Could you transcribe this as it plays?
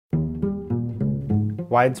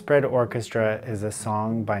Widespread Orchestra is a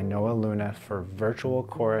song by Noah Luna for virtual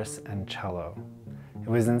chorus and cello. It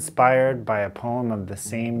was inspired by a poem of the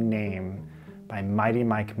same name by Mighty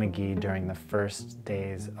Mike McGee during the first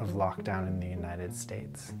days of lockdown in the United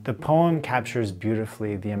States. The poem captures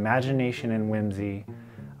beautifully the imagination and whimsy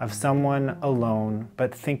of someone alone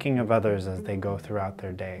but thinking of others as they go throughout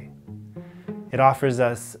their day. It offers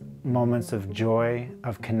us moments of joy,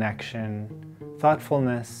 of connection,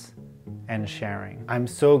 thoughtfulness, and sharing. I'm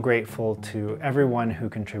so grateful to everyone who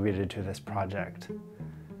contributed to this project.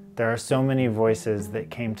 There are so many voices that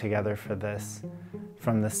came together for this,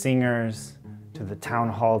 from the singers to the town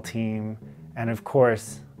hall team, and of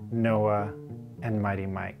course, Noah and Mighty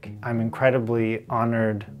Mike. I'm incredibly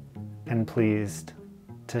honored and pleased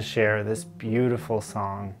to share this beautiful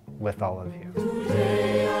song with all of you.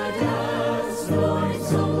 Today I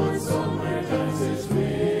dance,